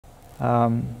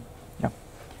Yeah.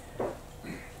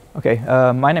 Okay,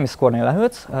 my name is Kornél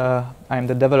Lehőcz. I'm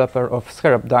the developer of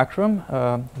Scarab Darkroom,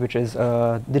 which is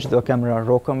a digital camera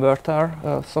RAW converter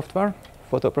software,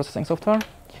 photo processing software.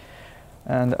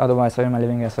 And otherwise, I am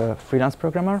living as a freelance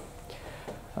programmer.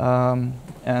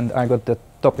 And I got the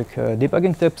topic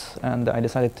debugging tips, and I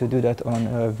decided to do that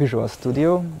on Visual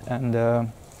Studio. And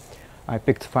I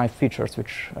picked 5 features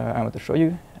which I want to show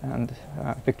you. And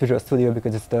I picked Visual Studio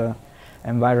because it's the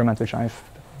environment which I've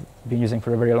been using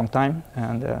for a very long time,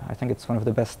 and I think it's one of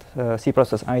the best C++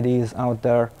 IDEs out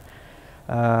there,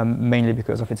 mainly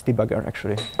because of its debugger,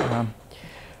 actually.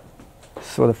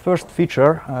 So the first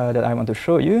feature that I want to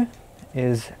show you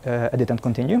is edit and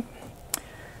continue.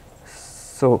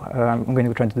 So I'm going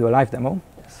to try to do a live demo,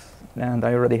 and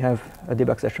I already have a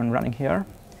debug session running here.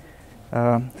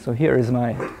 So here is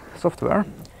my software,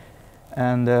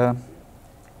 and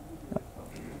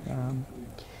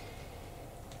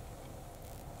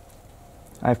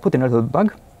I've put in a little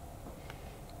bug.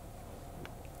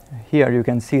 Here you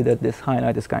can see that this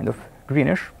highlight is kind of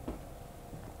greenish.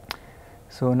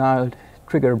 So now I'll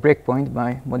trigger a breakpoint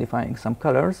by modifying some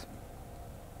colors.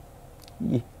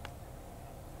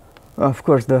 Of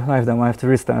course, the live demo I have to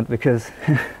restart because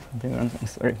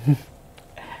sorry.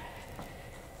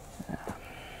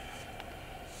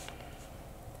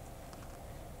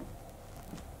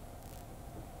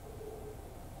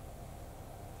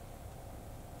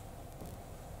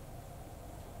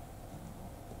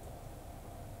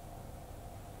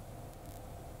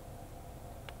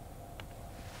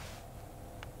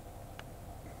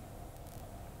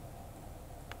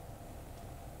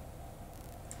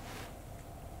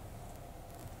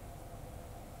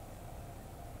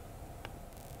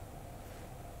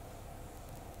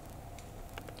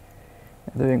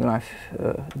 Doing a live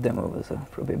demo was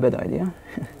probably a bad idea.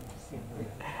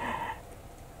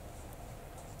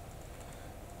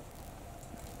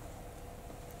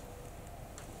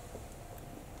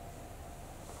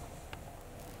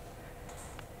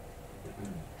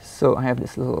 So I have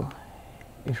this little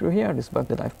issue here, this bug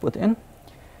that I've put in,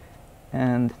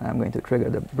 and I'm going to trigger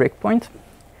the breakpoint.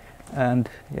 And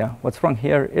yeah, what's wrong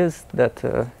here is that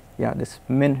yeah, this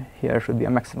min here should be a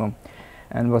maximum.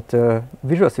 And what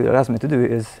Visual Studio allows me to do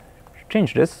is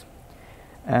change this,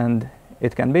 and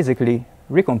it can basically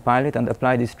recompile it and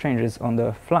apply these changes on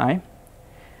the fly.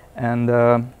 And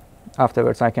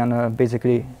afterwards, I can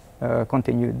basically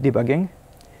continue debugging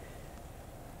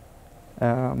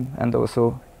and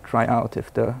also try out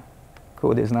if the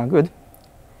code is now good.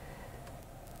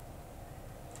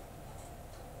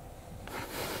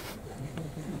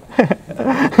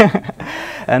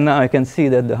 And now I can see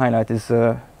that the highlight is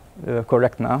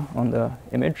correct now on the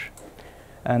image,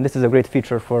 and this is a great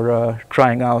feature for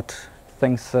trying out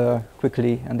things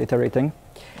quickly and iterating.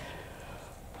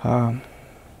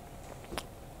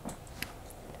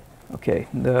 Okay,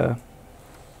 the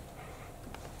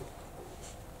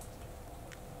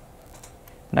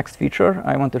next feature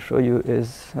I want to show you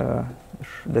is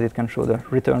that it can show the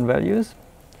return values.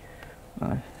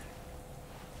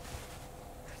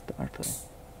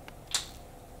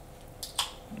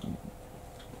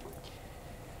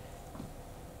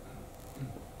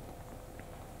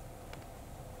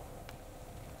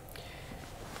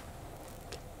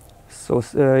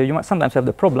 So you might sometimes have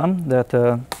the problem that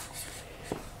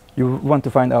you want to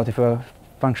find out if a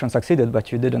function succeeded,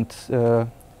 but you didn't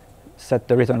set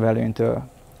the return value into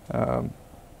a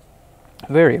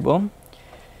variable.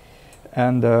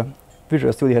 And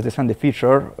Visual Studio has this handy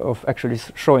feature of actually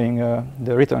showing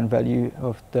the return value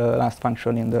of the last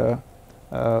function in the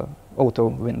auto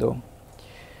window.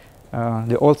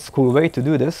 The old school way to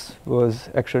do this was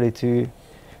actually to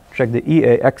check the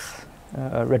EAX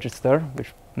register,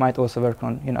 which might also work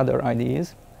in other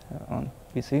IDEs on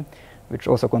PC, which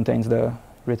also contains the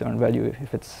return value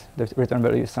if it's the return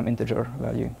value is some integer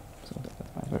value. So that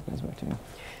might work as well too.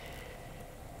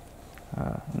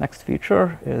 Next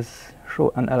feature is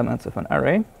show an elements of an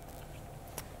array.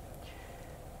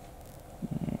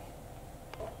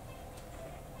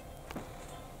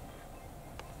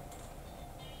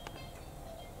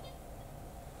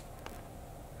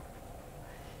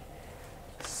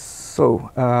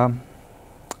 So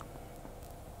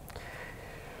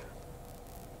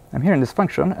I'm here in this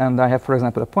function, and I have, for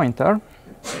example, a pointer,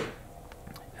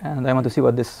 and I want to see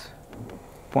what this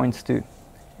points to.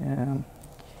 Well,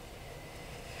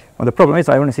 the problem is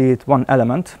I only see it one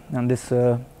element, and this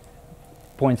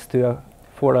points to a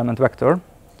 4-element vector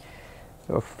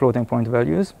of floating point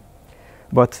values.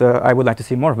 But I would like to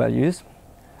see more values.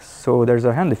 So there's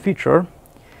a handy feature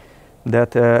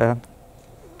that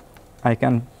I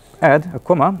can add a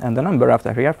comma and a number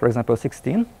after here, for example,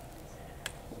 16.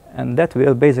 And that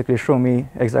will basically show me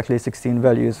exactly 16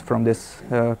 values from this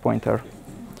pointer,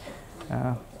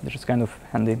 which is kind of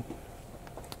handy.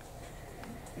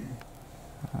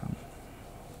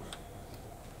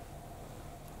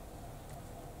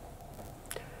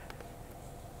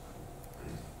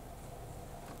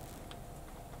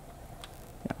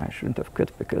 I shouldn't have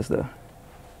quit because I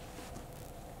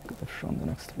could have shown the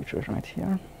next feature right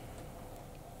here.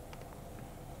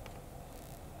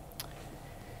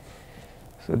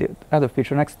 So the other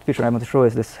feature, next feature I want to show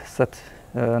is this set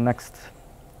next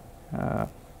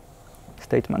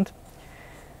statement.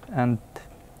 And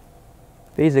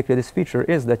basically this feature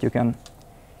is that you can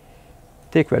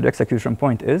take where the execution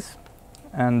point is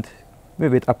and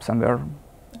move it up somewhere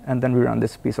and then rerun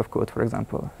this piece of code, for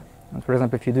example. And for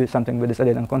example, if you do something with this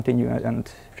edit and continue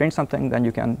and change something, then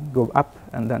you can go up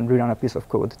and then rerun a piece of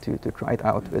code to try it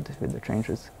out with the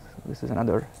changes. So this is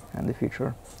another handy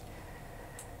feature.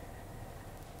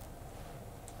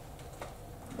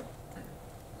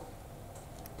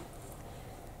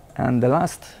 And the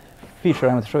last feature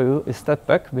I want to show you is Step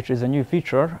Back, which is a new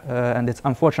feature, and it's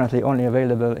unfortunately only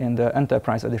available in the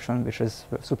Enterprise edition, which is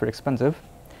super expensive.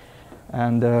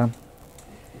 And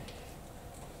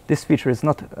this feature is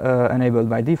not enabled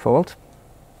by default.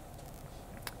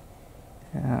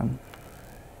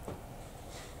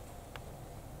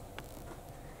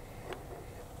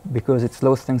 Because it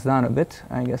slows things down a bit.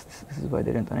 I guess this is why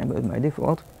they didn't enable it by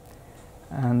default.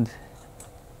 And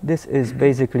this is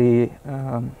basically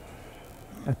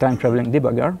a time-traveling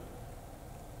debugger.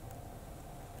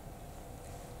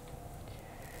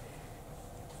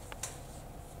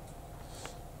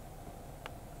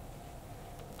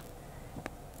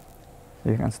 So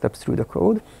you can step through the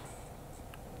code.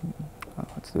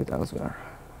 Let's do it elsewhere.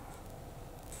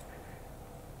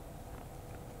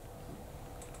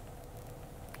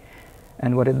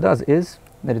 And what it does is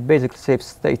that it basically saves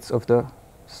states of the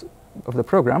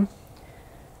program.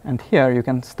 And here you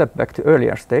can step back to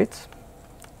earlier states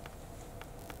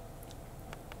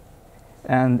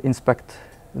and inspect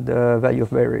the value of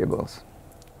variables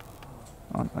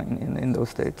in those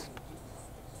states.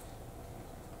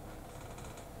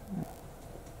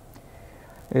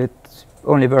 It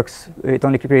only works, it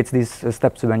only creates these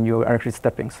steps when you are actually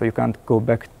stepping, so you can't go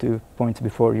back to points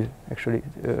before you actually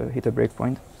hit a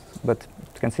breakpoint, but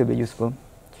it can still be useful.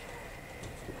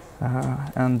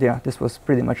 And yeah, this was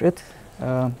pretty much it.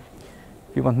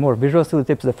 If you want more Visual Studio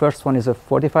tips, the first one is a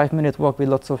 45-minute walk with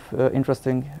lots of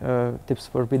interesting tips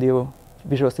for Visual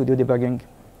Studio debugging.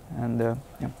 And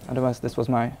yeah, otherwise, this was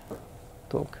my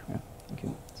talk. Yeah, thank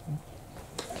you.